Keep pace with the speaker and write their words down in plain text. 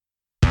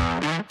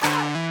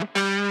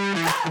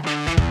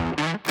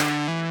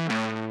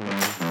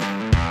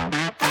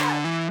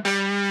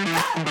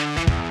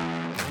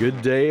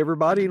Good day,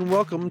 everybody, and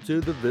welcome to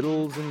the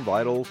Vittles and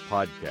Vitals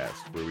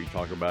podcast, where we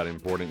talk about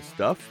important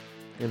stuff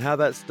and how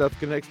that stuff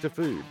connects to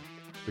food,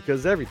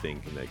 because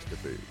everything connects to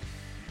food.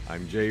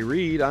 I'm Jay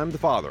Reed, I'm the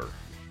father.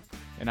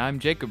 And I'm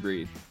Jacob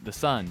Reed, the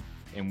son,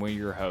 and we're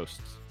your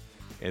hosts.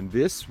 And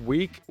this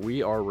week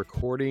we are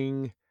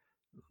recording,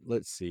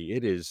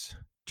 it is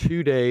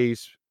 2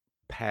 days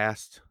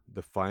past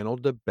the final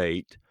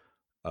debate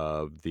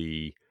of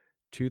the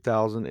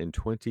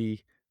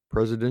 2020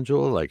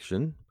 presidential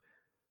election.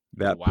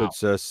 That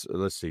puts us,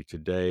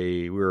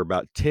 today we're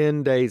about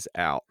 10 days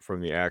out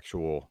from the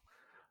actual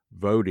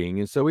voting.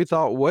 And so we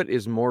thought, what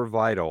is more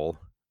vital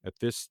at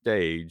this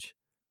stage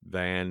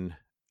than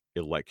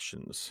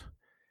elections?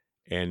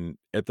 And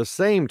at the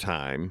same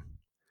time,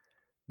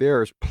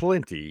 there's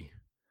plenty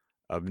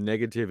of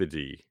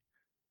negativity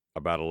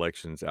about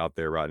elections out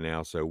there right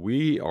now. So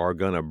we are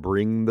going to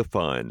bring the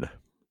fun.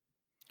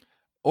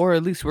 Or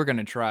at least we're going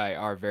to try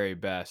our very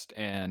best.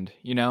 And,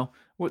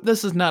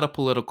 this is not a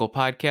political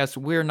podcast.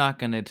 We're not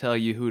going to tell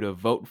you who to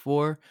vote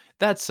for.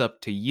 That's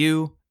up to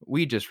you.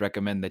 We just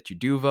recommend that you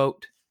do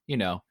vote.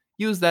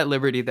 Use that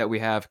liberty that we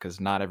have because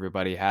not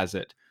everybody has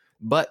it.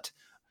 But,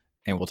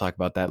 and we'll talk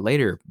about that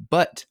later,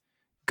 but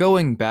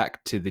going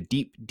back to the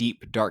deep,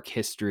 deep, dark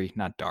history,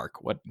 not dark,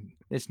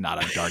 it's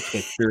not a dark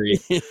history,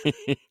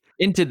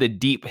 into the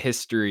deep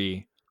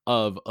history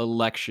of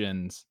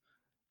elections.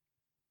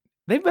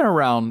 They've been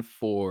around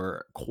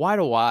for quite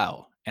a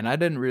while, and I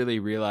didn't really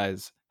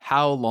realize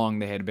how long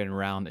they had been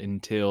around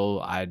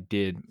until I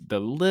did the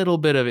little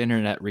bit of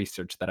internet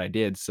research that I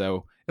did.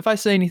 So if I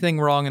say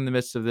anything wrong in the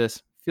midst of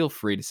this, feel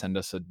free to send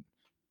us an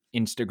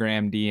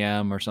Instagram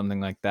DM or something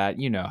like that.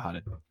 You know how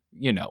to,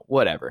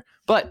 whatever.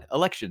 But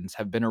elections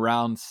have been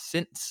around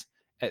since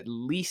at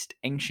least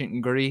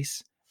ancient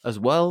Greece as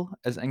well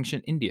as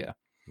ancient India.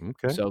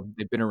 Okay. So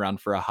they've been around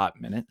for a hot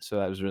minute. So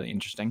that was really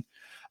interesting.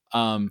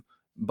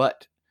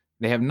 But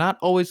they have not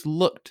always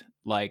looked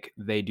like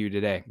they do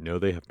today. No,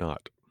 they have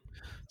not.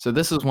 So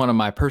this is one of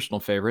my personal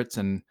favorites,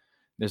 and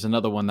there's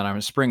another one that I'm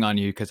going to spring on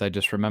you because I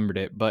just remembered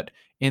it. But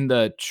in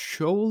the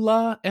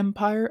Chola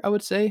Empire, I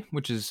would say,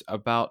 which is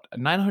about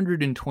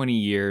 920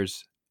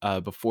 years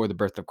before the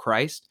birth of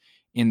Christ,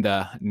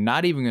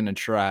 not even going to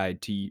try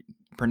to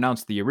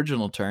pronounce the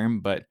original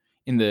term, but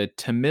in the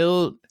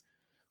Tamil,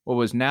 what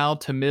was now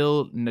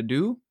Tamil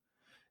Nadu,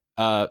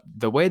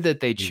 the way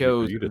that they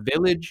chose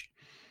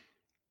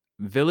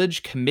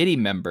village committee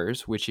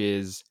members, which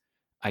is,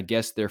 I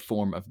guess, their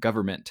form of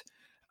government,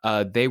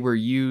 they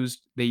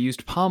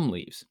used palm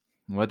leaves.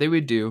 And what they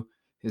would do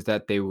is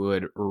that they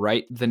would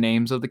write the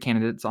names of the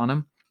candidates on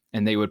them,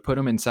 and they would put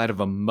them inside of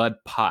a mud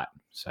pot.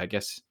 So I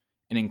guess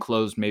an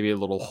enclosed, maybe a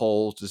little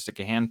hole to stick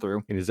a hand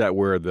through. And is that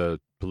where the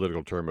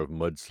political term of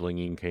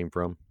mudslinging came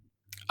from?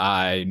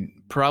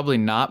 Probably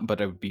not,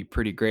 but it would be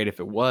pretty great if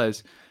it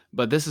was.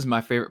 But this is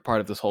my favorite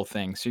part of this whole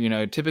thing.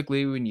 So,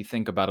 typically when you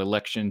think about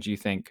elections, you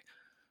think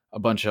a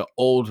bunch of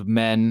old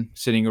men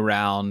sitting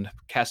around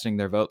casting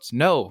their votes.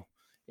 No,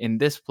 in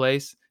this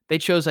place, they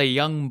chose a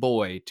young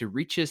boy to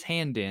reach his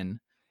hand in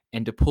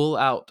and to pull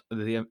out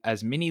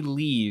as many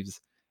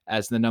leaves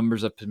as the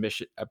numbers of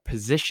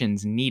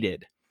positions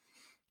needed.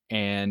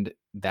 And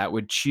that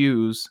would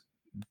choose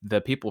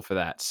the people for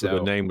that. So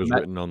the name was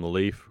written on the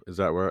leaf. Is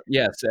that right?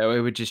 Yeah, so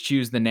it would just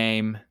choose the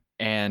name.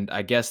 And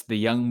I guess the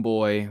young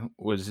boy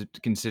was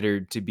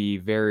considered to be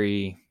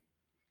very,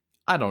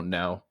 I don't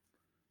know,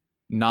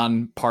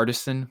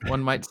 nonpartisan,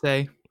 one might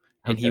say.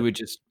 And he would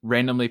just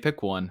randomly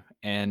pick one,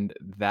 and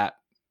that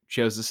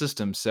chose the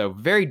system. So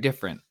very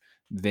different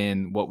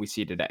than what we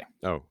see today.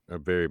 Oh,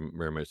 very,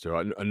 very much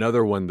so.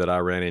 Another one that I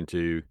ran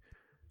into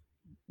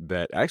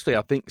that actually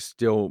I think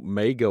still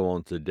may go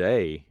on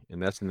today,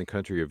 and that's in the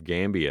country of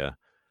Gambia.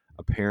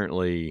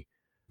 Apparently,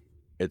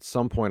 at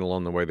some point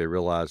along the way, they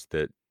realized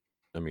that,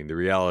 the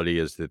reality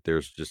is that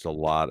there's just a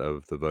lot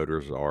of the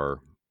voters are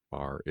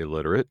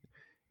illiterate,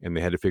 and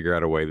they had to figure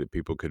out a way that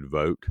people could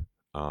vote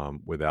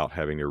without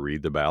having to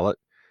read the ballot.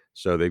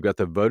 So they've got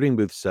the voting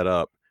booth set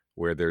up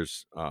where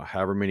there's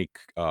however many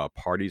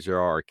parties there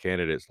are, or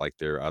candidates. Like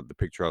the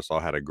picture I saw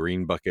had a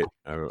green bucket,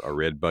 a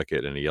red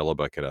bucket, and a yellow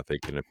bucket, I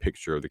think, and a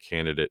picture of the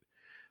candidate,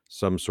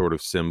 some sort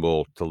of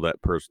symbol to let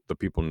the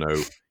people know,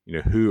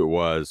 who it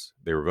was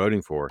they were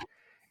voting for.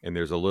 And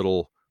there's a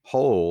little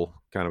hole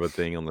kind of a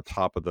thing on the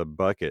top of the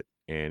bucket,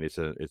 and it's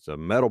a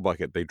metal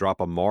bucket. They drop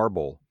a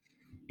marble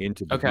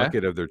into the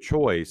bucket of their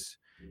choice,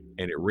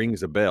 and it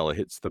rings a bell. It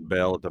hits the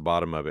bell at the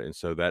bottom of it, and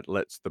so that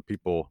lets the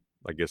people,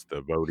 I guess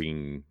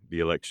the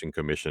election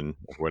commission,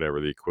 or whatever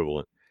the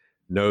equivalent,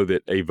 know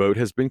that a vote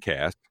has been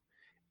cast.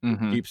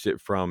 Mm-hmm. It keeps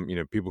it from,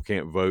 people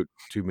can't vote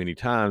too many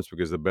times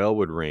because the bell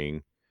would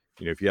ring.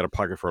 If you had a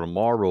pocket full of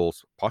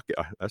marbles,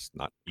 that's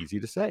not easy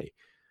to say.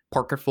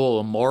 Pocket full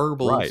of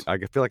marbles. Right. I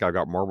feel like I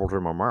got marbles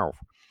in my mouth.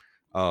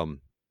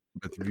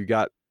 But if you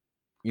got,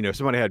 if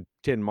somebody had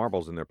 10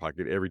 marbles in their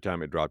pocket, every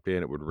time it dropped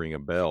in, it would ring a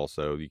bell.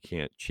 So you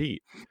can't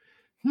cheat.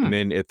 And Hmm.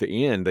 then at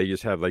the end, they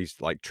just have these,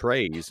 like,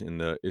 trays in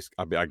the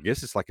I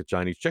guess it's like a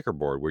Chinese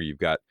checkerboard where you've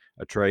got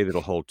a tray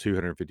that'll hold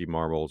 250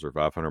 marbles or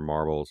 500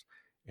 marbles,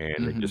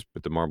 and they Mhm. just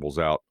put the marbles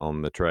out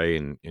on the tray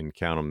and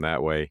count them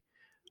that way.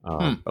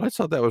 Hmm. But I just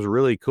thought that was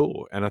really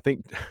cool, and I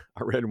think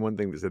I read one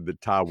thing that said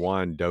that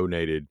Taiwan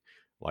donated,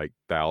 like,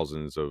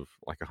 thousands of,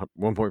 like,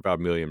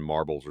 1,500,000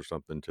 marbles or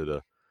something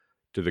to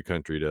the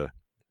country to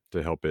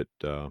help it,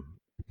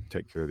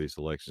 take care of these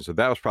elections. So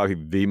that was probably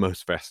the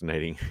most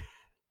fascinating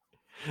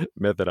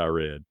method I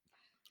read.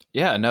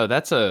 Yeah, no,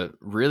 that's a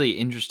really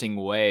interesting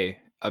way.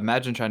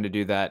 Imagine trying to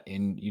do that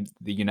in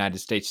the United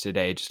States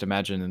today. Just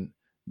imagine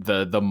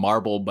the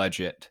marble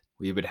budget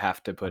we would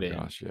have to Oh put in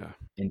gosh, yeah.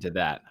 into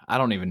that. I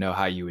don't even know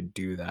how you would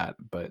do that,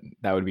 but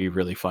that would be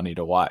really funny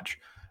to watch.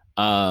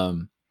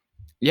 Um,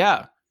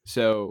 yeah.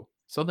 So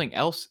something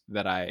else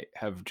that I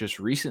have just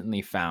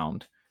recently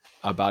found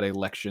about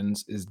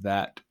elections is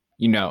that,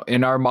 in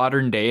our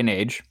modern day and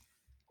age,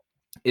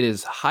 it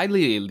is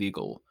highly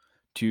illegal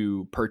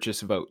to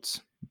purchase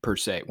votes per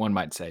se, one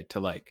might say, to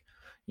like,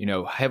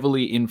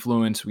 heavily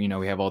influence. We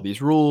have all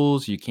these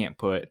rules. You can't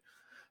put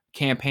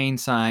campaign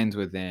signs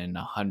within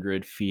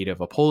 100 feet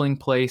of a polling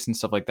place and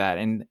stuff like that.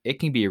 And it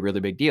can be a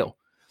really big deal.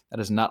 That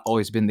has not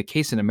always been the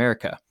case in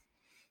America.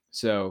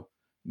 So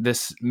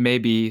this may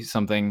be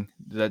something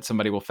that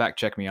somebody will fact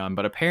check me on,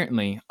 but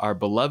apparently our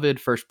beloved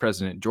first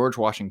president, George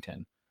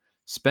Washington,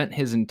 spent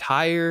his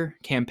entire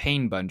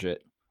campaign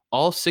budget,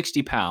 all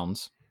 60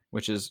 pounds,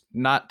 which is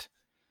not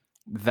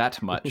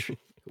that much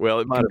Well,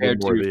 it might have been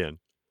compared more to, then.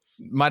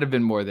 might have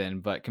been more then,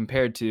 but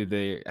compared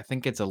to I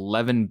think it's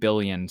 11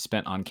 billion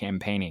spent on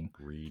campaigning.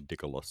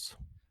 Ridiculous.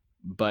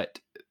 But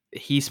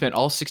he spent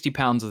all 60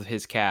 pounds of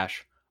his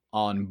cash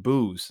on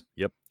booze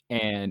Yep.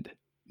 and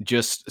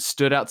just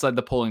stood outside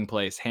the polling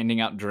place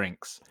handing out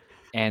drinks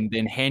and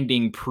then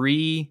handing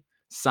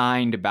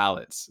pre-signed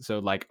ballots. So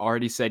like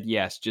already said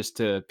yes just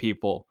to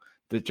people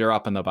that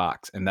drop in the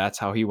box. And that's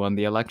how he won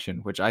the election,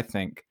 which I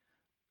think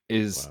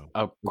is Wow.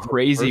 a Was that the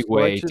crazy first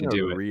way election to or the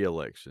do it.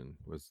 re-election?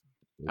 Was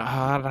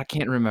I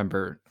can't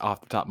remember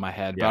off the top of my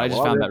head, but Yeah, I well,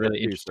 just I found read that that really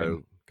too, interesting.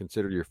 so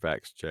consider your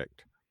facts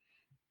checked.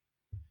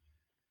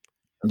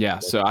 Yeah,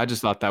 That's so I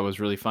just thought that was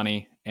really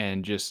funny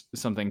and just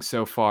something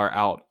so far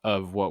out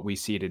of what we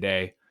see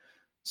today.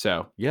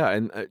 So, Yeah,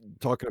 and,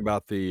 talking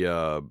about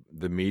the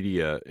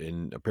media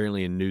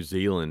apparently in New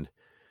Zealand,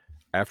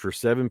 after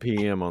 7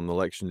 PM on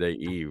election day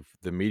eve,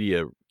 the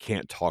media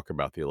can't talk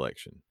about the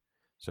election.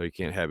 So you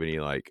can't have any,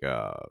 like,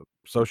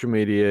 social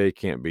media, it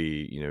can't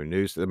be,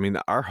 news. I mean,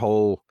 our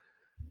whole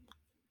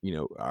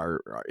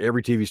our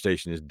every TV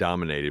station is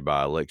dominated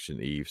by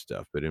election eve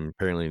stuff, but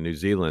apparently in New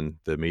Zealand,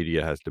 the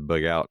media has to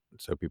bug out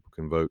so people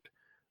can vote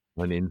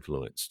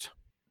uninfluenced.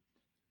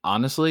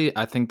 honestly,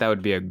 I think that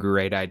would be a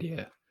great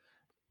idea.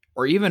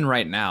 Or even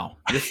right now,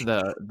 just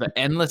the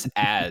endless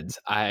ads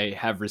I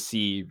have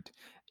received.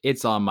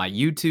 It's on my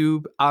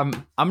YouTube.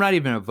 I'm not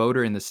even a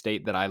voter in the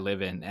state that I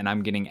live in, and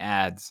I'm getting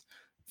ads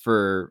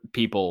for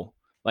people,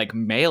 like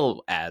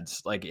mail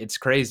ads. Like it's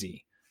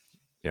crazy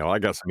I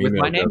got some with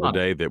my emails the name other on it.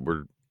 day that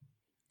were,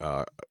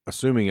 uh,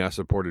 assuming I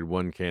supported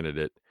one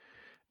candidate,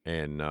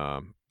 and,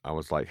 I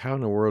was like, "How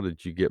in the world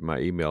did you get my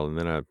email?" And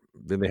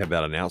then they had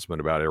that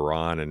announcement about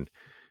Iran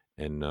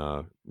and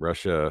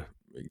Russia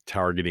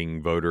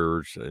targeting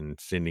voters and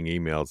sending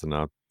emails, and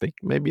I think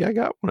maybe I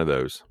got one of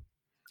those.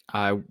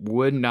 I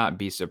would not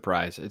be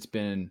surprised. It's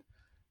been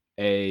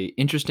a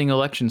interesting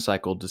election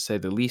cycle to say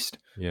the least.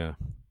 Yeah.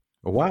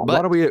 Well, why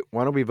But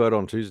don't we vote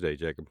on Tuesday,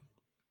 Jacob?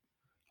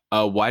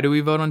 why do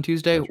we vote on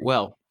Tuesday? That's right.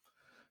 Well,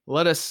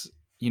 let us,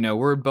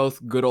 we're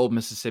both good old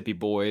Mississippi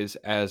boys,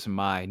 as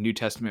my New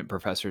Testament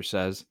professor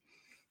says.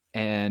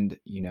 And,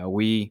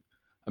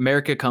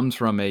 America comes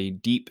from a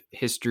deep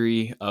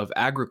history of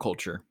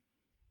agriculture.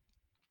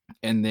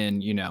 And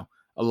then,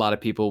 a lot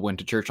of people went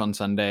to church on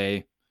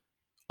Sunday,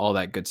 all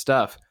that good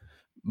stuff.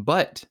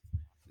 But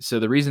so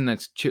the reason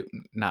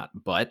not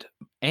but,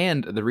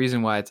 and the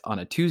reason why it's on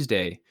a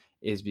Tuesday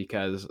is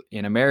because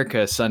in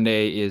America,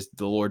 Sunday is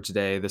the Lord's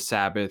day, the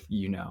Sabbath,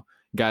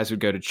 guys would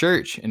go to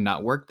church and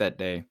not work that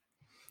day.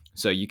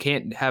 So you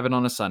can't have it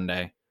on a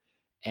Sunday.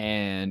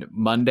 And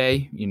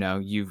Monday,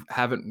 you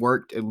haven't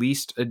worked at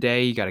least a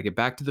day. You got to get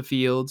back to the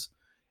fields.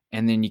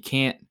 And then you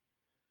can't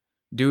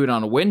do it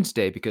on a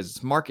Wednesday because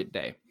it's market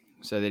day.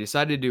 So they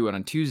decided to do it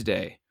on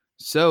Tuesday.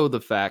 So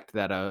the fact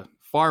that a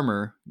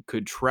farmer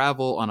could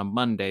travel on a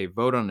Monday,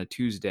 vote on a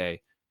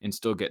Tuesday, and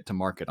still get to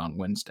market on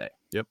Wednesday.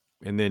 Yep.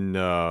 And then,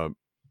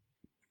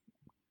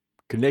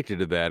 connected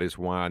to that is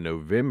why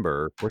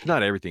November, of course,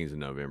 not everything's in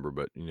November,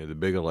 but, the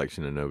big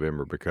election in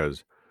November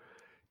because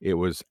it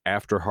was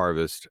after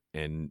harvest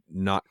and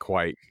not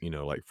quite,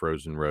 like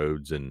frozen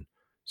roads and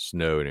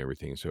snow and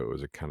everything, so it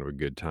was a kind of a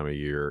good time of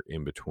year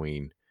in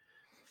between.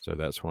 So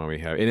that's why we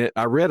have and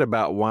I read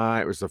about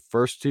why it was the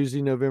first Tuesday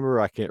in November.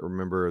 I can't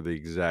remember the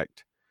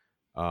exact,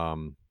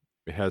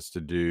 it has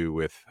to do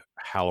with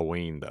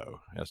Halloween, though.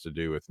 It has to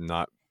do with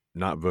not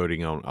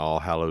voting on All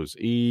Hallows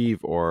Eve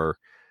or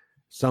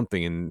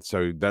something, and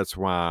so that's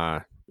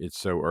why it's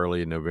so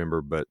early in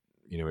November, but,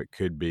 it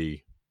could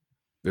be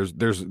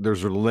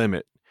There's a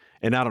limit,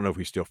 and I don't know if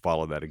we still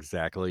follow that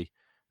exactly,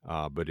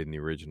 but in the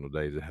original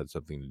days, it had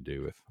something to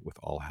do with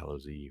All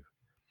Hallows Eve.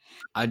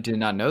 I did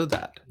not know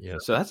that. Yeah.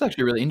 So that's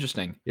actually really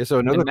interesting. Yeah, so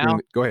And another thing now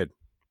go ahead.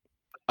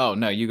 oh,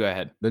 no, you go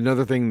ahead.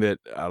 Another thing that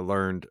I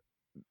learned,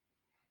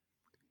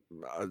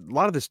 a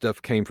lot of this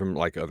stuff came from,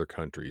 like, other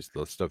countries,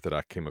 the stuff that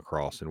I came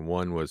across, and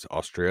one was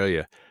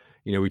Australia.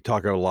 We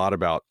talk a lot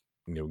about,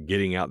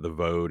 getting out the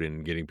vote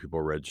and getting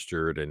people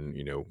registered and,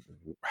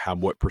 how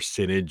what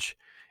percentage,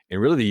 and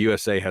really the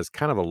USA has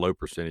kind of a low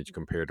percentage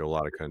compared to a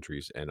lot of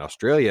countries, and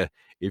Australia,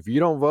 if you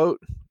don't vote,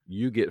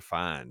 you get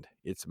fined.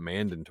 It's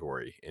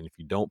mandatory, and if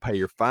you don't pay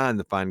your fine,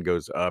 the fine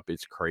goes up.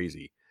 It's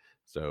crazy.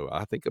 So,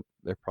 I think,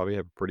 they probably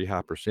have a pretty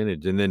high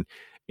percentage, and then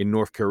in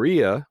North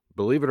Korea,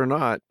 believe it or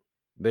not,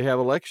 they have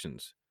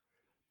elections,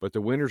 but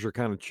the winners are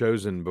kinda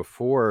chosen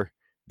before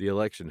the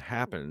election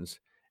happens,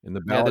 and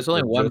the Yeah, there's ballots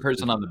only are one just as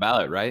person on the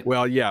ballot, right?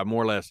 well, yeah,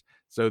 more or less.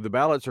 So the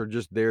ballots are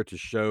just there to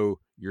show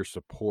your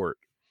support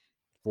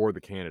for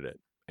the candidate,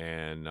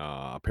 and,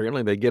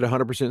 apparently they get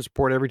 100%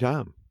 support every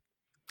time.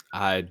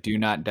 I do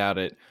not doubt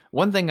it.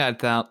 One thing I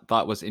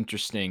thought was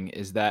interesting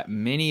is that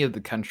many of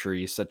the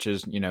countries, such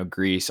as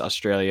Greece,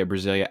 Australia,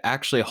 Brasilia,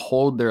 actually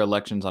hold their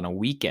elections on a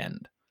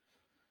weekend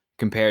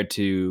compared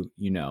to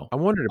I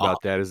wondered a,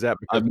 about that. Is that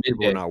a because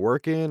people were midday. not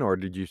working, or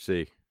did you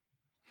see?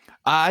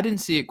 I didn't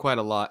see it quite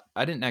a lot.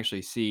 I didn't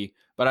actually see,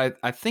 but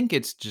I think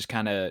it's just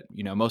kind of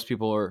most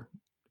people are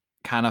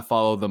kind of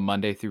follow the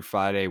Monday through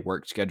Friday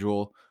work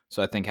schedule.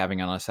 So I think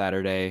having on a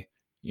Saturday,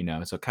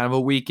 so kind of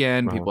a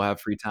weekend, Uh-huh. people have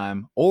free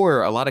time.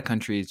 Or a lot of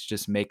countries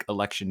just make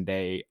election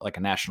day like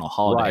a national Right,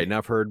 holiday. and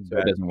I've heard So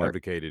it that doesn't work.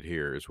 advocated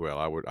here as well.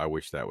 I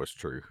wish that was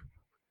true.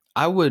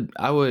 I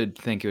would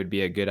think it would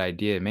be a good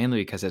idea,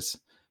 mainly because it's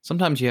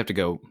sometimes you have to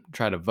go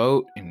try to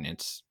vote and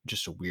it's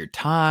just a weird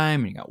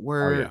time and you got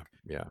Oh, yeah, work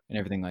yeah. and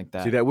everything like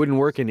See, that. that wouldn't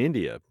work in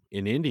India.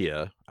 In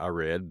India, I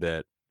read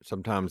that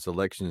sometimes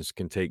elections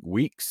can take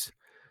weeks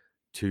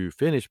to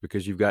finish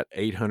because you've got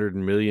 800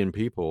 million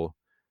people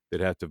that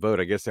have to vote.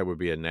 I guess that would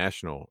be a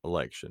national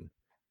election.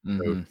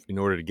 So, Hmm. in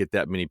order to get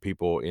that many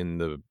people in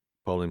the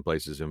polling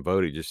places and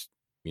vote, it just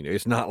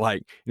it's not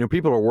like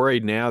people are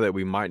worried now that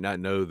we might not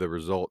know the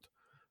result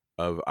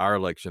of our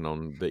election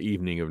on the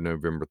evening of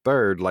November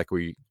 3rd like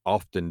we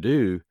often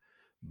do,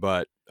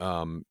 but,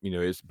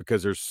 it's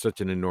because there's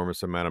such an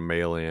enormous amount of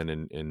mail-in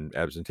and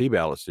absentee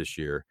ballots this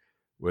year.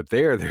 But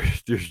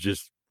there's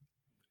just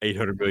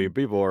 800,000,000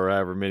 people or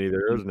however many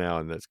there is now,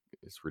 and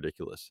it's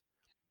ridiculous.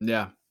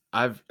 Yeah,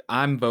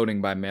 I'm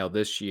voting by mail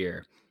this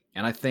year,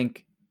 and I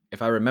think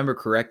if I remember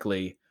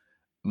correctly,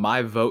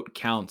 my vote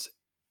counts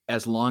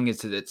as long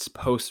as it's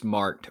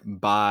postmarked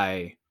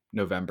by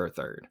November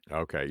 3rd.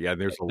 Okay, yeah,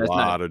 there's a That's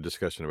not lot of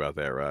discussion about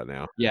that right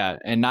now. yeah,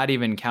 and not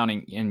even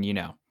counting and,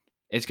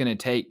 it's gonna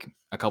take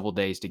a couple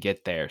days to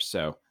get there,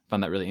 so I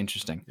found that really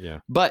interesting. Yeah.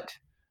 But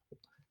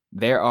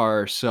there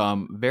are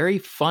some very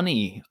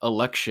funny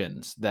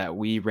elections that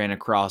we ran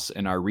across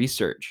in our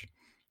research.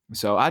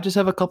 So I just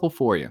have a couple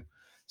for you.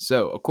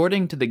 So,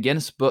 according to the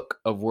Guinness Book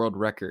of World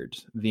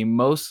Records, the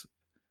most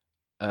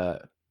uh,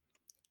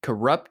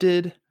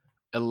 corrupted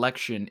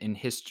election in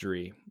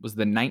history was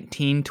the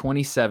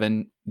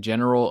 1927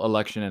 general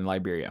election in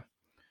Liberia.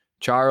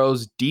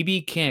 Charles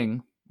D.B.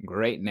 King,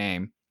 great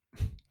name,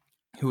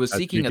 who was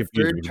Not to be seeking a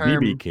confused third with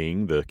BB term,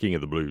 King, the king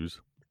of the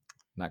blues.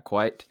 not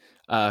quite,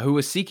 who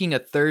was seeking a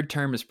third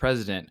term as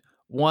president,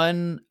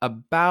 won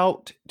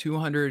about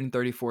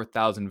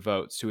 234,000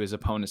 votes to his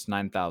opponent's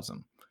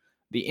 9,000.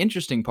 The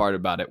interesting part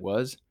about it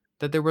was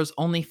that there was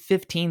only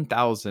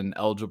 15,000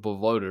 eligible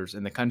voters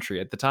in the country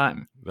at the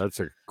time. That's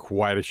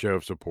quite a show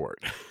of support.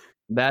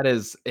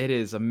 It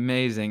is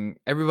amazing.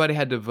 Everybody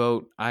had to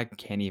vote. I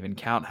can't even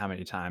count how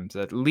many times,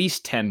 at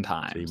least 10 See,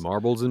 times.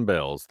 marbles and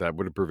bells, that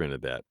would have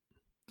prevented that.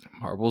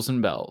 Marbles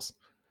and bells.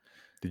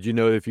 Did you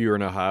know if you're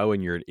in Ohio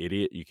and you're an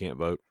idiot, you can't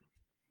vote?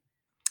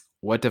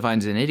 What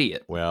defines an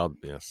idiot? Well,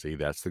 yeah, see,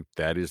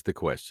 that is the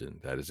question.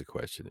 That is the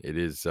question. It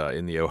is,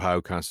 in the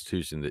Ohio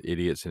Constitution that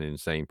idiots and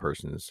insane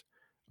persons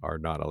are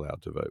not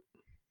allowed to vote.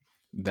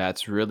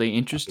 That's really I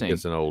think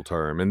it's interesting. an old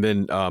term. And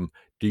then,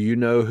 do you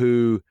know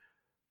who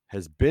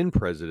has been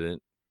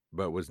president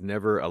but was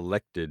never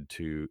elected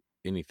to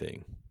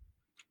anything?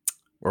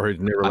 Or has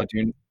never I elect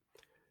do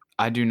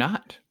I do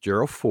not.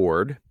 Gerald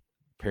Ford.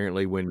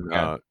 Apparently,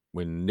 Okay.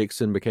 when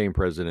Nixon became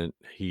president,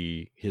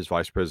 his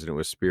vice president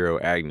was Spiro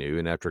Agnew,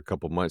 and after a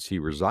couple months, he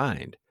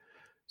resigned.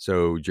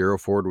 So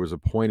Gerald Ford was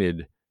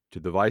appointed to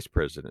the vice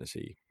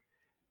presidency.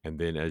 And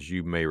then, as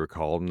you may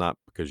recall, not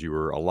because you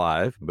were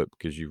alive, but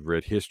because you've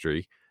read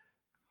history,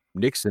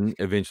 Nixon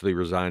eventually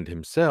resigned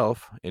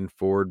himself and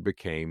Ford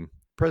became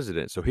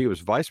president. So he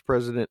was vice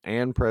president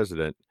and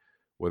president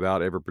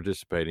without ever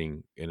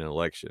participating in an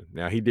election.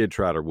 Now, he did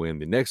try to win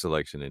the next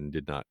election and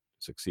did not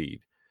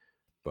succeed.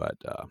 But,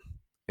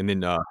 and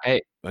then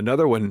Hey,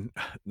 another one,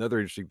 another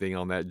interesting thing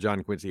on that,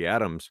 John Quincy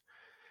Adams,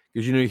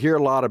 because you hear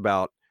a lot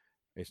about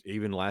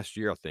even last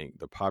year, I think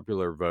the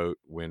popular vote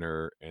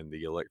winner and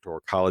the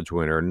electoral college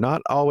winner are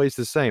not always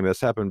the same.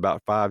 That's happened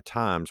about 5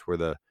 times where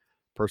the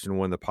person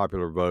won the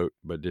popular vote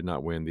but did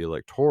not win the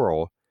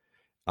electoral.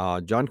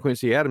 John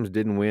Quincy Adams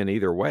didn't win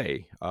either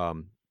way.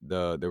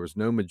 There was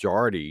no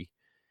majority,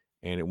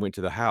 and it went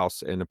to the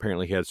House. And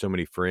apparently, he had so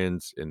many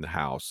friends in the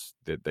House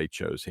that they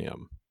chose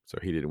him, so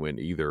he didn't win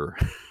either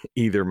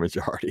either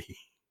majority.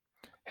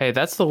 Hey,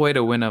 that's the way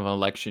to win an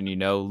election,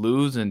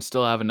 lose and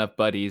still have enough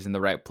buddies in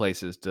the right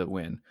places to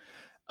win.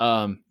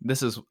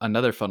 This is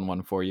another fun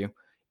one for you.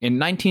 In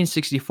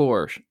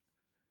 1964,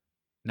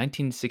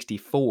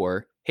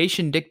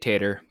 Haitian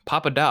dictator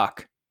Papa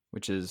Doc,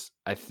 which is,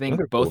 I Another think,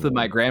 cool both of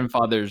my name.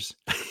 grandfather's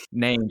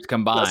names That's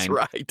combined,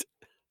 right.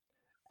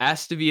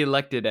 asked to be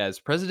elected as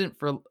president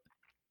for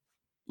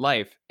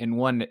life and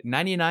won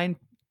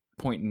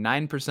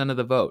 99.9% of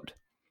the vote.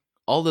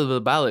 All of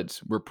the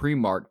ballots were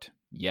pre-marked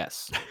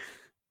yes.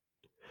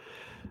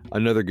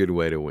 Another good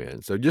way to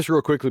win. So just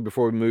real quickly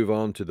before we move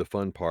on to the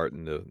fun part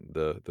and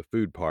the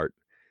food part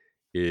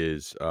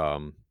is,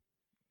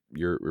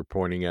 you're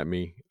pointing at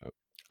me?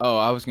 Oh,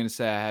 I was gonna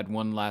say I had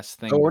one last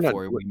Oh, thing we're not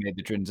before we made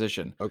the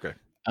transition. okay.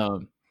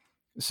 Um,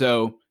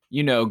 so,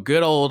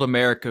 good old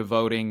America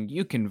voting,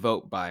 you can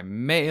vote by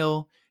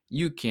mail,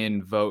 you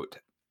can vote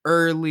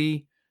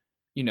early,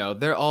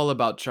 they're all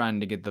about trying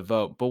to get the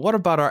vote. But what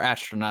about our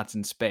astronauts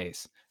in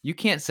space? You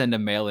can't send a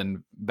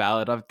mail-in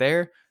ballot up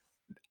there.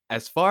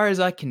 As far as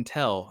I can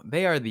tell,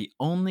 they are the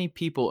only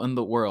people in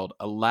the world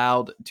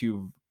allowed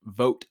to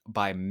vote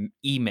by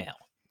email,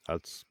 I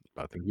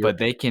think you're but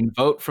they can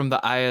vote from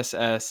the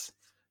ISS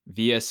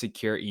via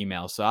secure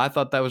email. So I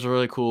thought that was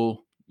really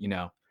cool.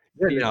 yeah,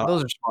 now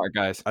Those are smart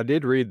guys. I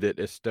did read that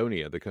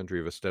Estonia, the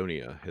country of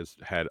Estonia, has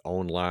had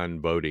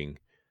online voting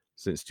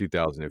since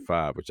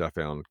 2005, which I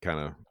found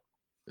kinda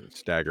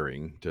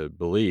staggering to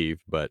believe,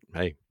 but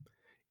hey,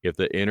 if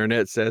the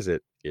internet says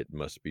it, it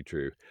must be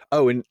true.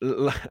 Oh, and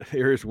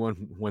here's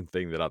one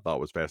thing that I thought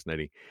was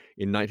fascinating.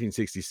 In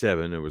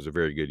 1967, it was a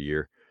very good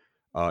year,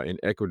 in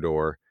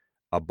Ecuador,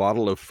 a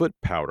bottle of foot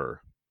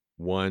powder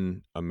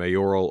won a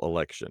mayoral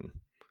election.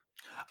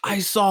 I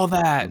saw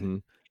that.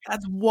 Mhm.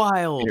 That's And it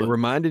wild.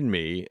 reminded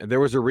me, and there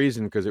was a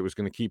reason because it was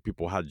gonna keep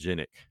people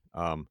hygienic.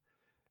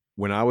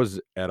 When I was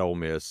at Ole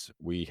Miss,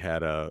 we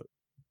had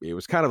it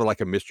was kind of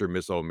like a Mr. and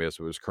Miss Ole Miss.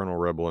 It was Colonel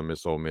Rebel and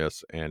Miss Ole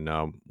Miss, and,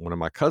 one of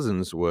my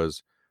cousins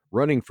was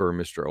running for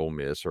Mr. Ole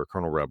Miss or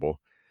Colonel Rebel.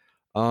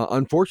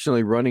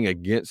 Unfortunately, running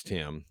against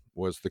him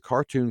was the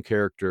cartoon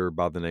character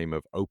by the name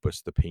of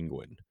Opus the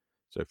Penguin.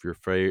 So if you're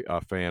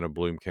a fan of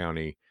Bloom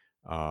County,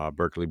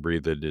 Berkeley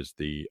Breathed is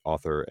the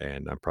author,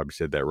 and I probably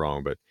said that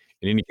wrong, but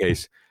in any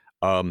case,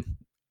 um,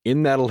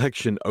 in that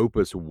election,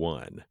 Opus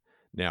won.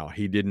 Now,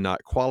 he did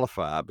not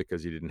qualify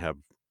because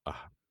uh,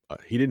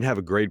 he didn't have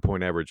a grade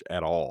point average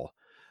at all,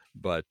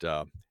 but,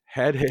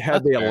 had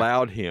That's they fair.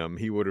 allowed him,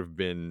 he would have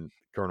been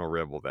Colonel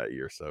Rebel that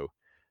year, so,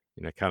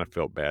 I kinda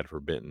felt bad for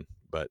Benton,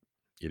 but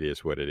it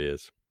is what it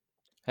is.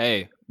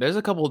 Hey, there's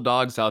a couple of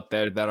dogs out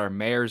there that are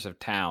mayors of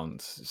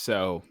towns,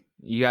 so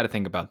you got to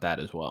think about that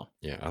as well.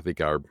 Yeah, I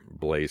think our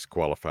Blaze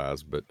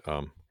qualifies, but,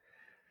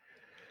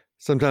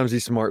 sometimes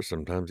he's smart,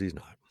 sometimes he's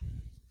not.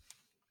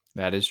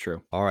 That is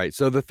true. Alright,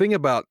 so the thing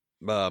about,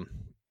 um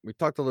we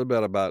talked a little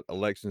bit about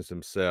elections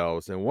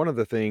themselves, and one of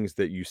the things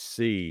that you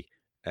see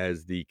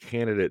as the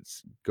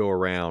candidates go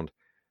around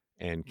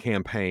and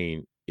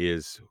campaign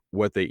is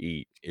what they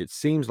eat. It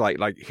seems like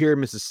here in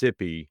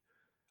Mississippi,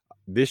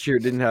 this year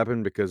it didn't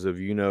happen because of,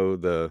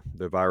 the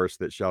virus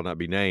that shall not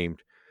be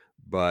named,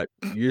 but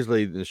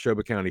usually the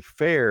Neshoba County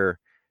Fair,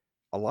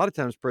 a lot of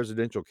times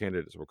presidential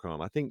candidates will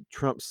come. I think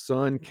Trump's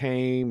son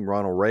came,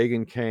 Ronald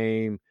Reagan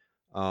came.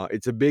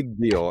 It's a big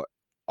deal.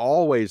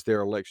 Always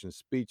their election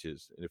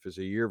speeches. And if it's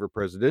a year of a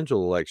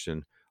presidential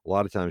election, a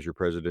lot of times your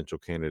presidential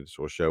candidates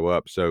will show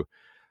up. So,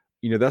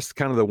 that's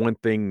kind of the one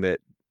thing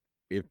that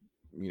if,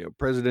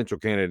 presidential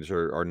candidates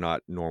are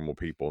not normal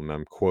people. And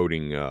I'm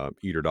quoting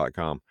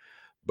eater.com,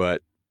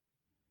 but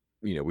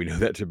we know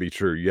that to be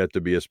true. You have to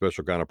be a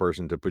special kind of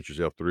person to put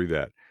yourself through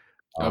that.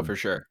 Oh, for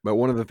sure. But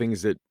one of the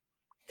things that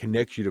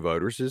connects you to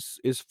voters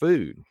is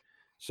food.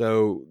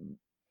 So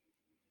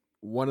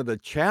one of the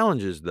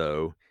challenges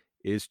though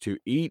is to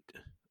eat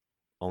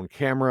on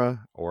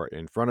camera or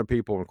in front of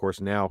people. And of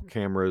course, now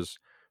cameras,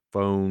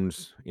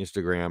 phones,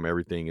 Instagram,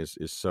 everything is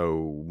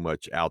so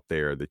much out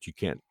there that you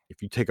can't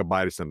if you take a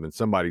bite of something,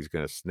 somebody's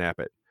gonna snap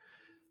it.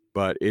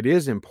 But it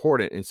is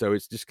important. And so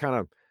it's just kind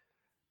of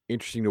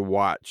interesting to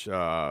watch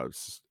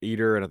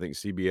Eater and I think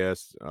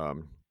CBS,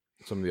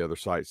 some of the other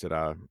sites that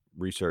I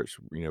researched,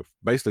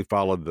 basically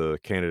followed the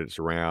candidates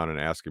around and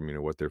asked them,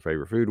 what their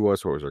favorite food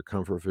was, what was their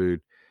comfort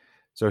food.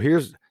 So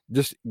here's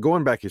just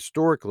going back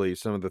historically,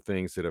 some of the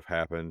things that have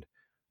happened.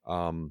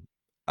 Um,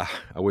 I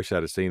wish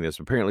I'd have seen this.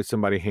 Apparently,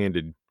 somebody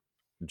handed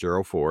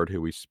Gerald Ford,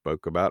 who we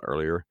spoke about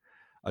earlier,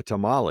 a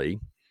tamale,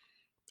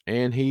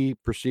 and he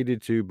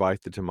proceeded to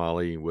bite the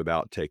tamale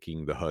without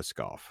taking the husk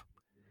off.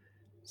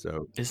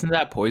 So Isn't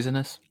that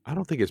poisonous? I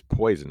don't think it's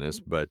poisonous,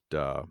 but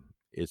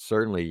it's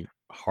certainly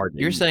hard to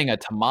You're eat. saying a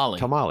tamale.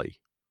 Tamale.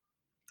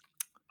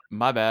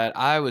 My bad.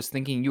 I was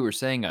thinking you were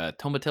saying a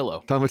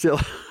tomatillo.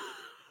 Tomatillo.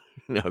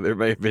 No, there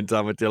may have been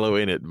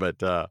tomatillo in it,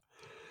 but,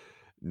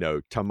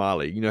 No,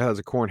 tamale. You know, it has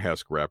a corn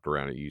husk wrapped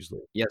around it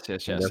usually, Yes,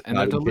 yes, and yes, that's and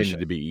they're not intended delicious.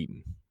 to be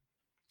eaten.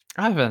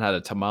 I haven't had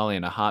a tamale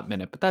in a hot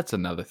minute, but that's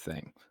another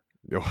thing.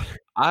 No.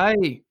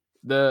 I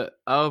the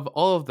of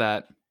all of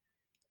that,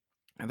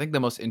 I think the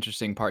most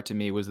interesting part to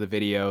me was the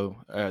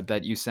video,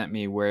 that you sent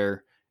me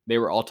where they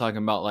were all talking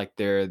about, like,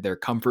 their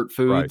comfort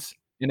Right. foods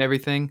and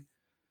everything.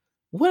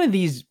 One of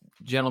these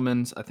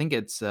gentlemen's, I think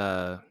it's,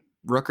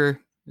 Rooker,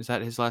 is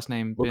that his last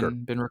name? Booker.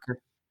 Ben Rooker?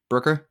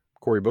 Brooker?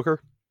 Cory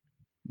Booker?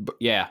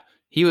 Yeah,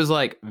 he was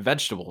like,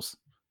 "Vegetables."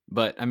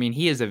 But, I mean,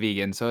 he is a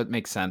vegan, so it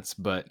makes sense,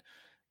 but,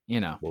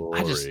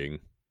 Boring.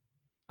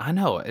 I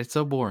know, it's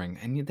so boring,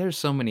 and there's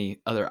so many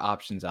other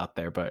options out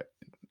there, but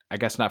I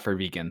guess not for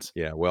vegans.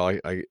 Yeah, well,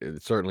 I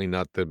it's certainly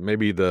not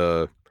maybe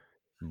the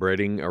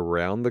breading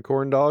around the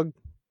corn dog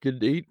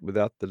could eat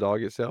without the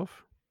dog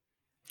itself.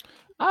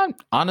 I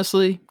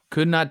honestly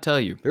could not tell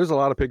you. There's a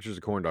lot of pictures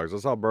of corn dogs. I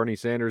saw Bernie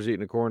Sanders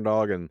eating a corn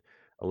dog, and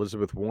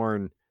Elizabeth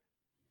Warren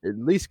at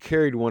least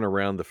carried one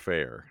around the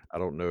fair. I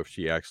don't know if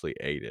she actually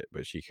ate it,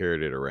 but she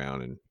carried it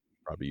around and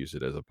probably used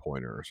it as a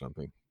pointer or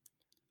something.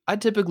 I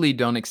typically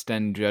don't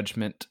extend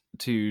judgment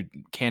to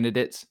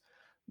candidates,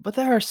 but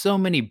there are so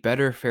many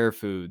better fair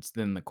foods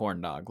than the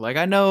corn dog. Like,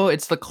 I know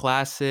it's the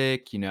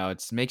classic,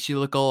 it makes you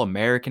look all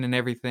American and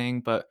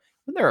everything, but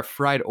when there are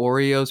fried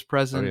Oreos Oh, yeah.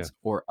 present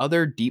or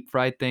other deep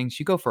fried things,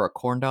 you go for a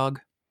corn dog.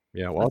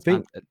 Yeah, well, I That's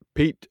not think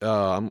Pete,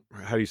 how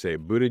do you say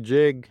it?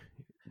 Buttigieg?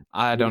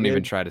 I don't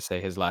even Buttigieg? try to say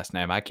his last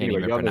name. I can't Anyway,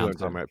 even y'all know who I'm pronounce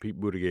talking it. about, Pete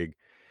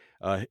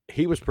Buttigieg.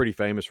 He was pretty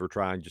famous for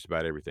trying just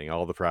about everything,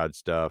 all the fried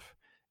stuff,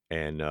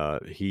 and,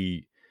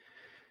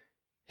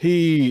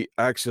 he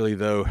actually,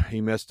 though, he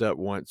messed up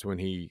once when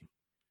he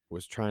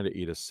was trying to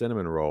eat a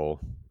cinnamon roll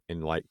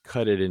and, like,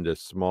 cut it into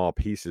small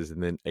pieces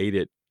and then ate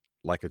it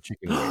like a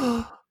chicken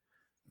wing.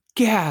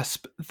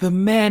 Gasp! The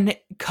man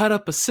cut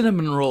up a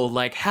cinnamon roll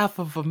like half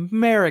of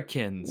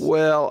Americans.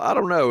 Well, I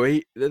don't know,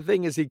 the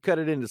thing is he cut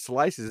it into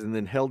slices and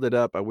then held it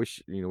up. I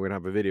wish, we don't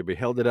have a video, but he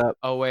held it up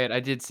Oh, wait, I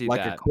did see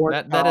like a that. corn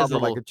That is cob a or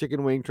like a little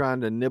chicken wing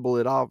trying to nibble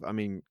it off. I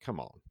mean, come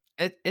on.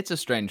 it's a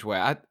strange way.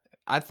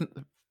 I th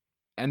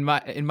in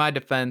my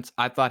defense,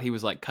 I thought he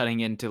was, like,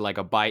 cutting into, like,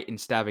 a bite and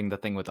stabbing the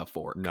thing with a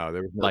fork, No,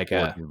 there was no like,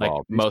 fork like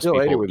involved. He most still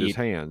ate it people with his eat.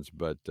 hands,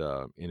 but,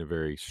 in a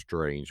very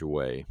strange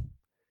way.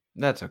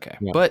 That's okay.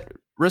 Yeah, But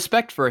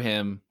respect for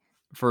him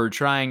for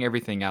trying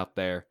everything out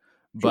there.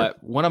 sure.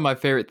 But one of my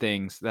favorite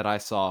things that I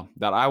saw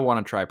that I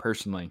wanna try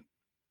personally,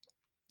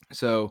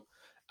 so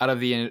out of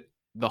the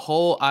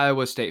whole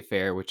Iowa State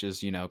Fair, which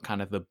is,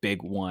 kind of the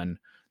big one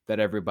that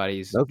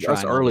everybody's That's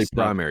trying all early this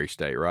stuff. primary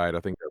state, right? I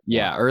think that's one.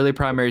 Yeah, early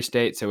primary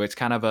state, so it's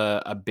kind of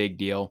a big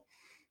deal.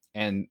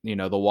 And,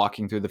 the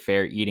walking through the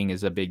fair, eating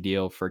is a big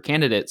deal for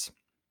candidates.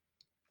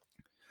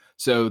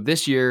 So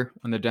this year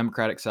on the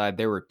Democratic side,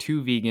 there were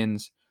two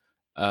vegans.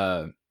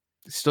 Uh,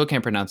 Still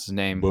can't pronounce his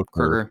name. Booker,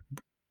 Kruger,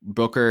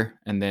 Booker,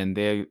 and then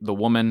the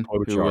woman who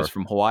was Klobuchar.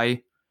 from Hawaii.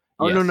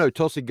 Oh, no, Yes, no,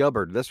 Tulsi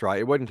Gabbard, that's right,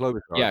 it wasn't Klobuchar,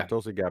 yeah,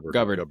 Tulsi Gabbard,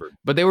 Gabbard. Gabbard.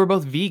 But they were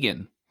both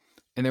vegan,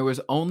 and there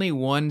was only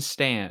one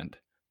stand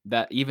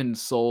that even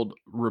sold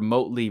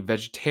remotely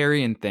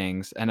vegetarian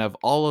things. And of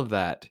all of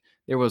that,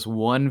 there was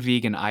one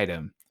vegan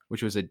item,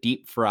 which was a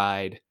deep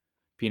fried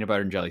peanut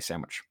butter and jelly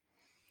sandwich.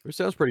 It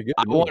sounds pretty good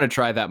I to me. wanna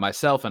try that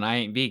myself, and I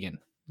ain't vegan,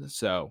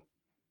 so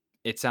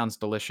it sounds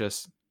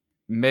delicious.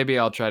 Maybe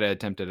I'll try to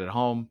attempt it at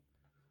home,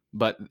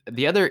 but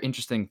the other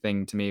interesting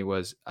thing to me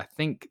was I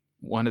think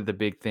one of the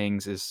big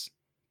things is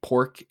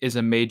pork is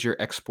a major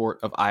export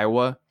of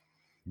Iowa,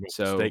 You want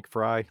the so steak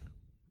fry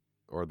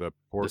or the the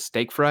pork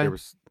steak there fry.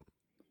 was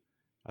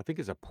I think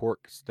it's a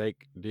pork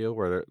steak deal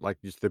where they're like,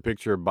 just the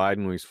picture of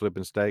Biden when he's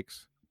flipping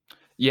steaks.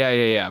 Yeah,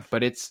 yeah, yeah,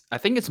 but I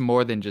think it's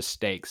more than just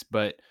steaks,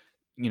 but,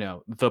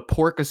 the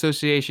Pork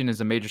Association is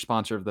a major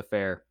sponsor of the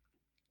fair,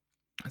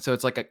 so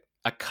it's like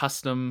a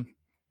custom,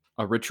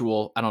 a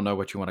ritual, I don't know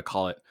what you wanna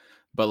call it,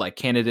 but, like,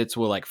 candidates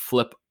will, like,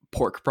 flip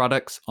pork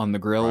products on the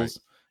Right. grills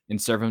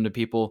and serve them to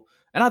people,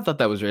 and I thought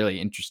that was really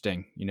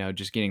interesting,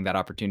 just getting that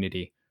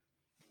opportunity.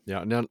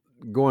 Yeah, now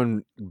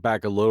going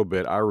back a little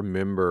bit, I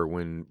remember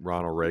when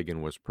Ronald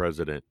Reagan was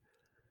president,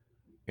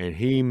 and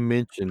he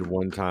mentioned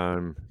one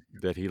time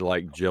that he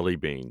liked jelly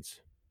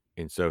beans,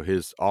 and so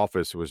his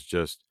office was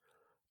just,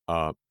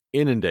 uh,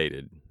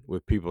 inundated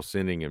with people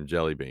sending him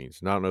jelly beans,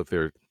 and I don't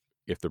know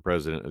if the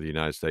president of the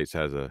United States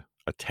has a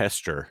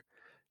tester,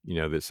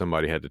 that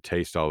somebody had to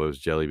taste all those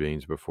jelly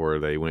beans before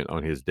they went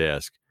on his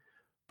desk,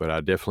 but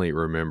I definitely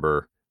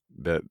remember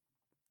that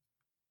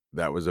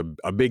that was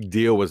a big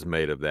deal was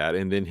made of that,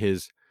 and then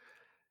his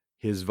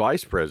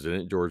vice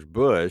president, George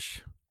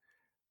Bush,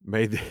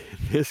 made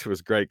this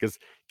was great because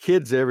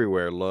kids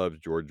everywhere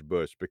loved George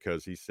Bush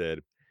because he said,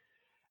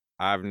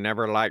 "I've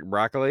never liked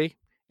broccoli,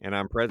 and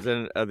I'm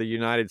president of the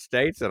United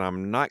States, and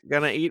I'm not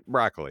gonna eat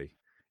broccoli."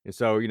 And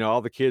so,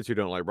 all the kids who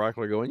don't like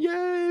broccoli are going,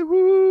 "Yay,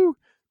 woo!"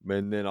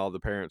 And then all the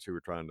parents who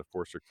were trying to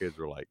force their kids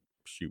were like,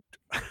 "Shoot."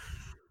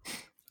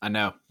 I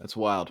know, that's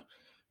wild.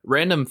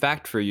 Random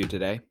fact for you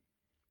today,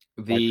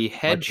 Like the like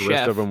head the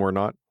rest of chef them were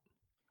not?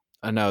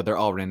 I know they're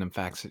all random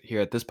facts here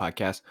at this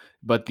podcast,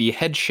 but the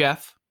head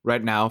chef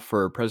right now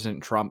for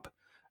President Trump.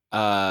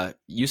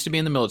 Used to be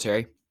in the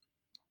military.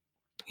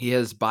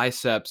 His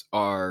biceps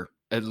are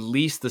at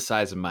least the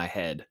size of my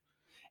head,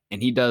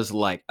 and he does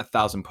like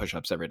 1,000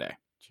 push-ups every day.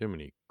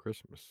 Jiminy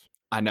Christmas.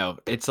 I know.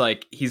 It's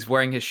like he's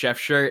wearing his chef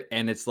shirt,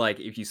 and it's like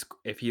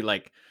if he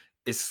like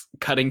is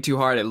cutting too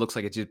hard, it looks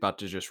like it's just about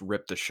to just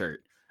rip the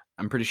shirt.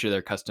 I'm pretty sure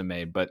they're custom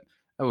made, but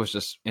that was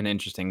just an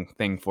interesting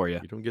thing for you.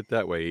 You don't get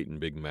that way eating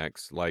Big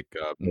Macs. Like,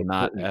 Bill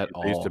Not Clinton, at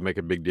they used to all. make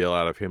a big deal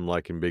out of him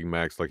liking Big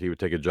Macs, like he would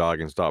take a jog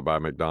and stop by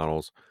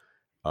McDonald's.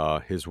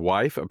 His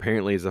wife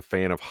apparently is a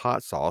fan of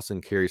hot sauce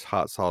and carries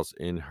hot sauce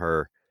in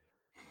her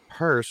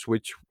purse,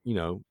 which,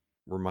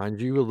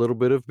 reminds you a little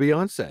bit of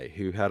Beyonce,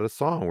 who had a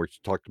song where she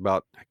talked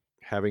about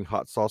having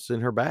hot sauce in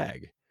her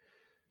bag.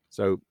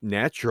 So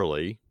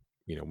naturally,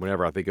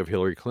 whenever I think of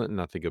Hillary Clinton,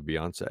 I think of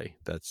Beyonce.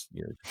 That's,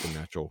 just a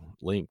natural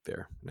link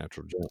there,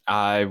 natural jump.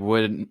 I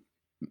would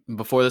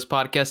before this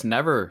podcast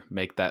never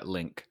make that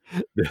link,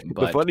 The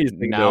but funniest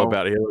thing though now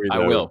about Hillary I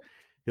though, will.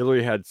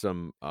 Hillary had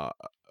some,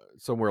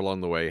 somewhere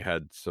along the way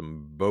had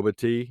some boba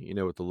tea,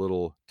 with the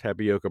little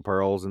tapioca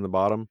pearls in the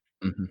bottom,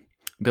 Mhm.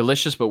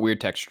 Delicious but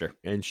weird texture.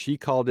 and she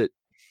called it,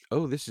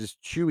 "Oh, this is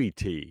chewy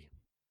tea."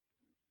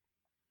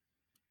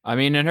 I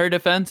mean, in her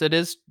defense, it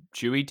is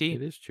chewy It tea.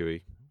 is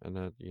chewy,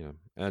 and,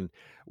 and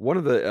one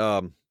of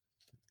the,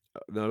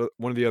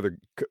 one of the other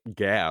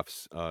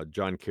gaffes,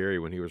 John Kerry,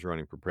 when he was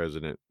running for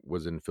president,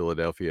 was in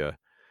Philadelphia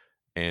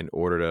and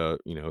ordered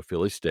a,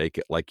 Philly steak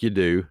like you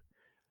do,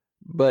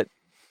 but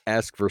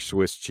asked for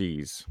Swiss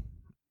cheese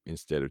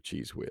instead of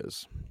Cheese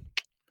Whiz.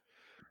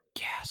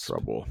 Gasp.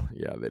 Trouble.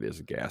 Yeah, that is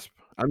a gasp.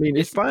 I mean,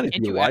 it's It's fine if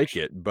can't you you like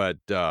actually? it, but,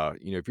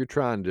 if you're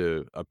trying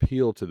to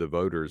appeal to the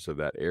voters of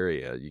that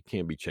area, you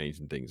can't be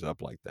changing things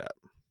up like that.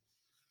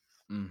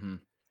 Mhm.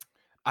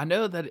 I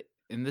know that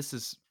and this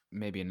is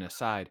maybe an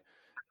aside.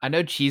 I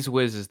know Cheese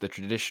Whiz is the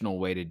traditional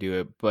way to do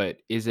it, but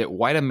is it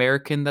white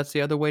American that's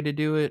the other way to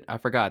do it? I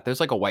forgot. There's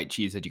like a white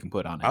cheese that you can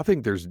put on I it.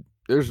 think there's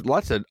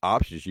lots of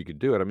options you could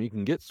do it. I mean, you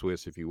can get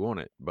Swiss if you want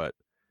it, but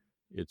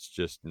it's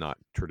just not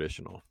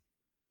traditional.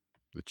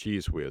 The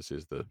Cheese Whiz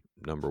is the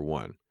number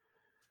one.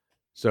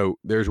 So,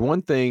 there's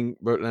one thing,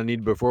 but I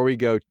need before we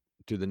go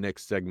to the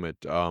next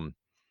segment,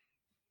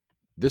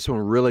 this one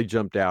really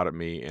jumped out at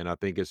me, and I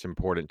think it's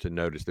important to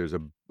notice. There's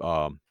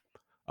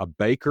a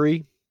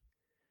bakery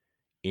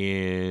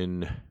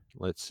in,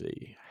 let's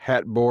see,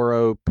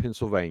 Hatboro,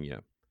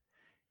 Pennsylvania.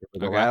 For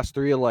the Okay. last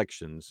 3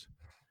 elections,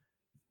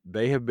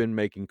 they have been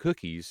making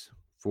cookies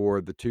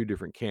for the 2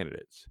 different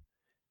candidates,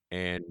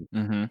 and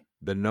Mhm.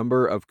 the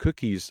number of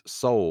cookies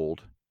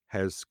sold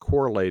has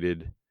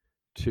correlated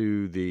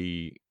to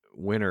the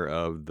winner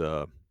of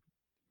the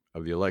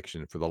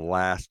election for the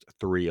last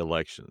 3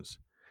 elections.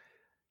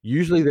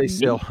 Usually, they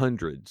sell Neat.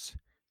 hundreds.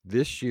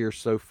 This year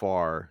so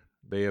far,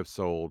 they have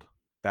sold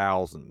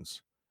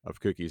thousands of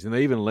cookies, and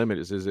they even limit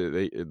it. It says that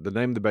the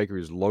name of the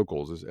bakery is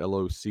Locals, is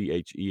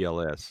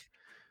Lochels.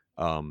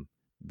 Um,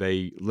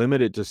 they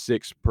limit it to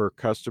 6 per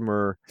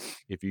customer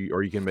if you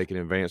or you can make an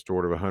advanced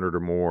order of 100 or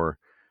more,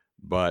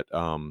 but,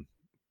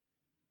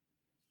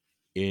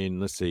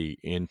 let's see,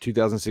 in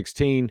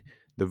 2016,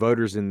 the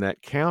voters in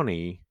that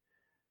county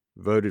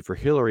voted for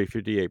Hillary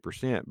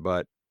 58%,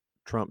 but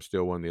Trump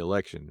still won the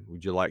election.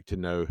 Would you like to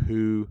know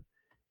who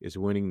is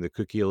winning the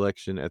cookie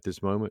election at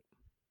this moment?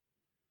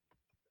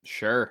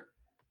 Sure.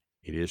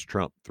 It is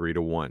Trump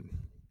 3-1.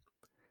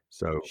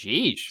 So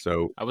Sheesh.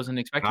 so I wasn't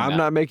expecting I'm that.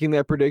 not making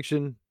that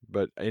prediction,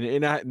 but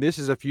this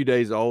is a few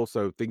days old,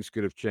 so things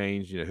could have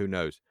changed, who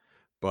knows?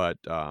 But,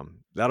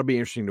 that'll be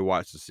interesting to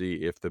watch to see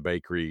if the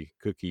bakery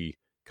cookie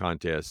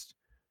contest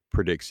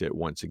predicts it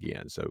once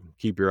again. So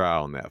keep your eye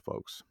on that,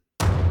 folks.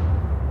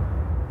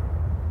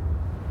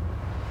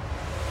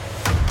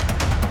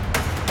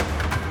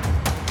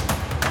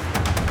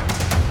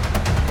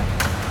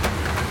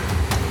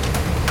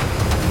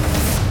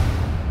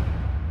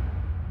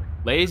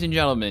 Ladies and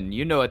gentlemen,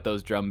 you know what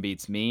those drum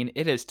beats mean.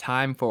 It is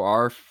time for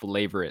our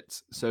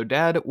favorites. So,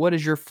 Dad, what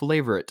is your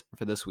favorite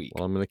for this Well, week?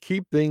 I'm gonna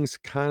keep things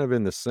kind of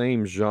in the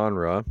same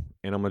genre,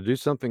 and I'm gonna do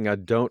something I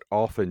don't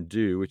often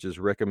do, which is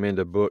recommend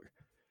a book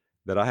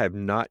that I have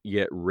not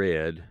yet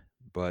read.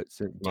 But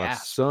since my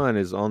Gasp. son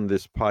is on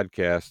this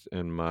podcast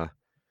and my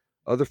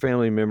other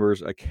family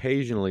members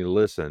occasionally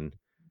listen,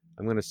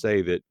 I'm gonna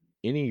say that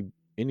any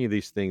any of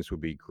these things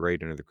would be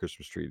great under the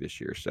Christmas tree this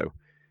year. So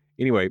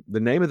anyway, the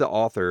name of the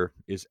author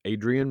is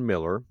Adrian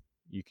Miller.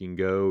 You can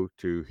go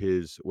to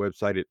his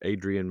website at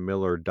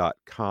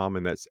adrianmiller.com,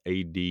 and that's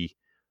Riane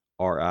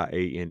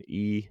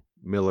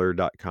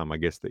Miller.com. I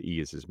guess the E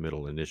is his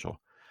middle initial.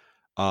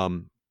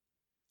 Um,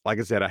 like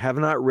I said, I have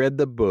not read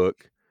the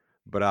book,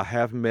 but I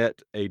have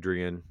met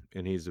Adrian,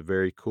 and he's a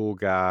very cool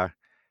guy.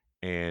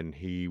 And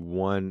he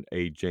won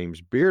a James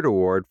Beard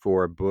Award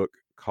for a book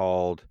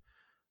called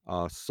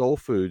Soul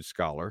Food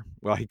Scholar.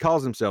 Well, he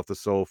calls himself the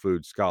Soul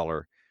Food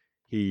Scholar.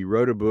 He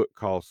wrote a book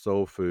called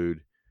Soul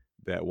Food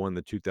that won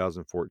the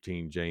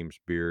 2014 James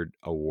Beard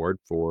Award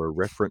for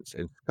reference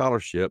and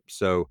scholarship.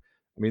 So,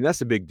 I mean,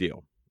 that's a big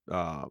deal.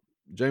 Uh,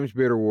 James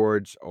Beard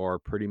Awards are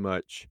pretty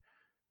much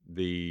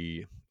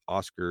the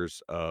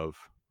Oscars of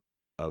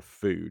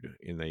food,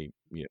 and they,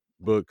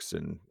 books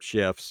and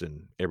chefs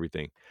and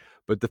everything.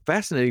 But the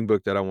fascinating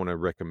book that I want to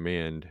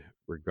recommend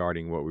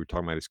regarding what we were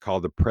talking about is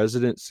called The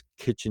President's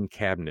Kitchen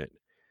Cabinet.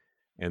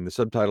 And the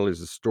subtitle is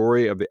The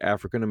Story of the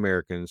African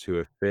Americans Who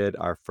Have Fed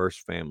Our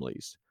First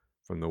Families,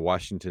 from the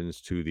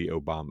Washingtons to the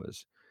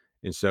Obamas.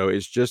 And so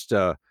it's just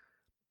a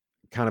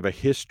kind of a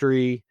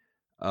history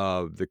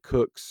of the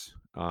cooks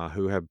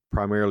who have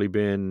primarily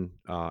been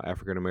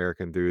African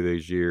American through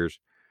these years.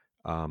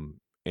 And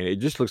it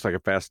just looks like a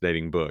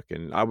fascinating book.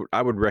 And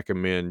I would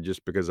recommend,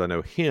 just because I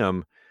know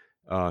him.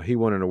 He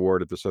won an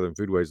award at the Southern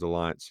Foodways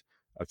Alliance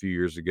a few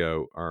years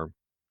ago, or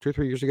 2 or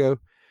 3 years ago.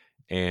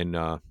 And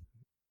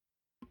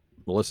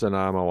Melissa and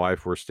I, my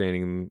wife, were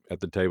standing at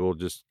the table,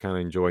 just kind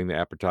of enjoying the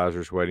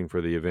appetizers, waiting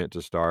for the event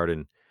to start.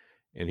 And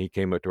he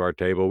came up to our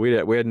table. We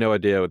had no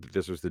idea that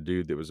this was the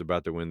dude that was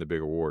about to win the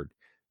big award,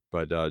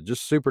 but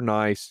just super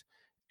nice,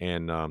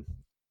 and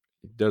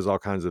does all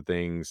kinds of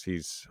things.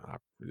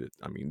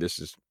 I mean, this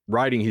is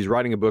writing. He's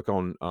writing a book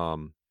on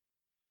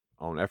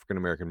African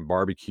American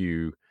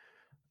barbecue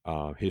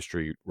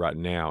history right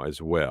now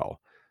as well.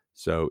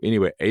 So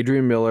anyway,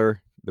 Adrian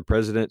Miller, The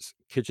President's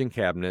Kitchen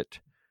Cabinet.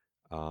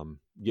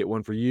 Get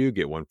one for you,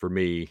 get one for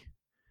me,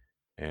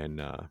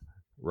 and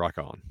rock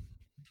on.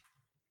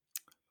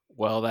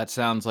 Well, that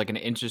sounds like an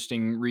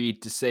interesting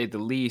read, to say the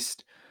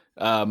least.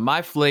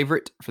 My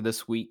favorite for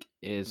this week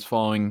is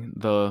following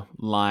the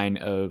line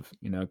of,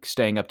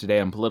 staying up to date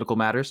on political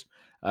matters.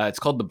 It's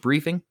called The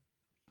Briefing.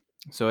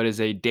 So it is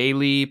a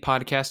daily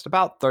podcast,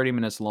 about 30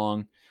 minutes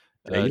long,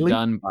 Daily?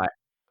 done by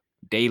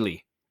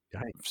daily.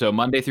 Dang. So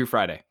Monday through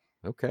Friday.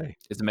 Okay.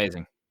 It's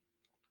amazing.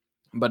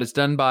 But it's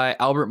done by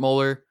Albert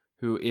Mohler,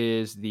 who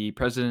is the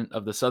president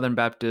of the Southern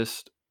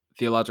Baptist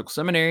Theological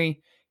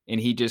Seminary. And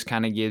he just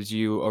kind of gives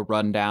you a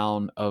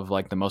rundown of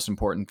like the most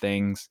important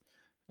things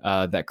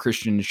that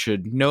Christians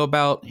should know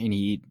about. And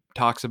he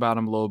talks about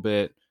them a little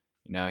bit.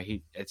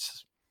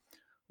 It's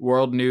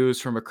world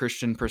news from a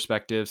Christian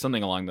perspective,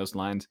 something along those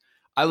lines.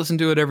 I listen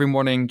to it every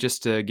morning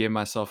just to give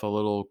myself a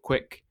little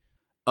quick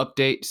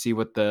update, see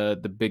what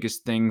the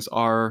biggest things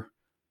are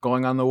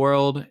going on in the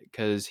world,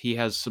 because he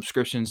has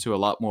subscriptions to a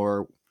lot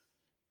more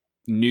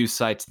news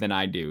sites than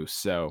I do.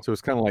 So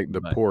it's kind of like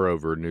the Pour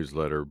Over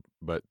newsletter,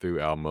 but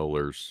through Al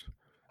Mohler's.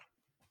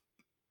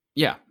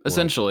 Yeah,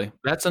 essentially.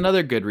 That's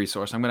another good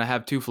resource. I'm going to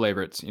have two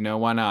favorites.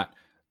 Why not?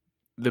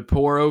 The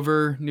Pour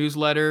Over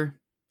newsletter,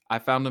 I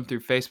found them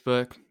through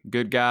Facebook.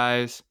 Good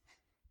guys.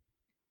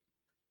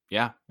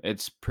 Yeah,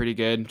 it's pretty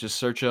good. Just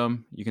search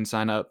them. You can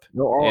sign up.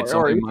 It's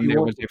only Monday,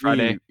 Wednesday,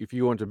 Friday. If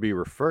you want to be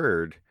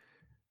referred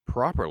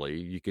properly,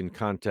 you can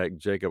contact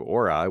Jacob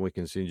or I. We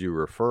can send you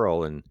a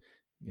referral, and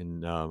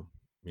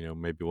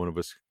maybe one of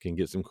us can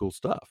get some cool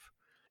stuff.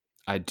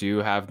 I do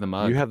have the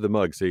mug. You have the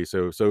mug. See,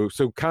 so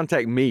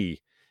contact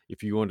me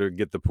if you want to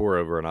get the Pour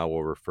Over, and I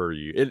will refer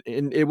you.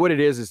 What it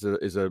is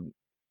a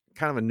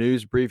kind of a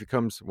news brief. It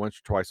comes once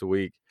or twice a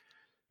week,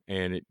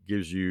 and it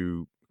gives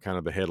you kind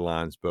of the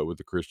headlines, but with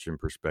the Christian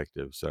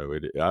perspective. So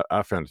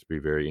I found it to be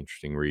very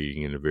interesting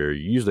reading, and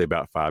usually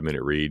about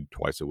 5-minute read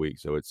twice a week.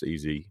 So it's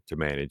easy to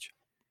manage.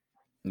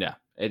 Yeah,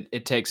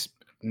 it takes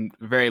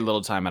very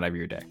little time out of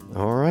your day.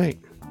 All right.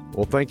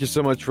 Well, thank you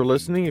so much for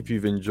listening. If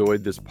you've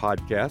enjoyed this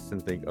podcast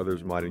and think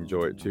others might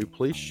enjoy it too,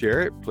 please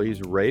share it.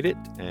 Please rate it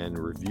and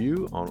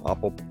review on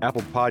Apple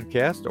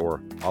Podcast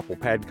or Apple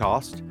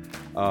Podcast,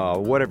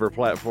 whatever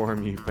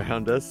platform you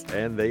found us,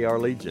 and they are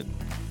legion.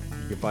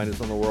 You can find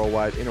us on the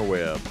worldwide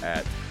interweb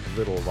at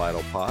Vital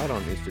Vital Pod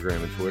on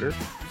Instagram and Twitter,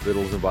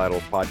 Vitals and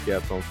Vitals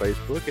Podcast on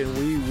Facebook, and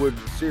we would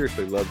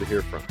seriously love to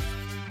hear from you.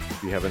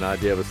 If you have an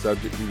idea of a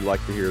subject you'd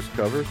like to hear us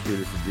cover, shoot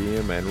us a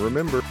DM, and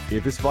remember,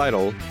 if it's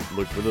vital,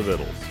 look for the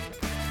Vittles.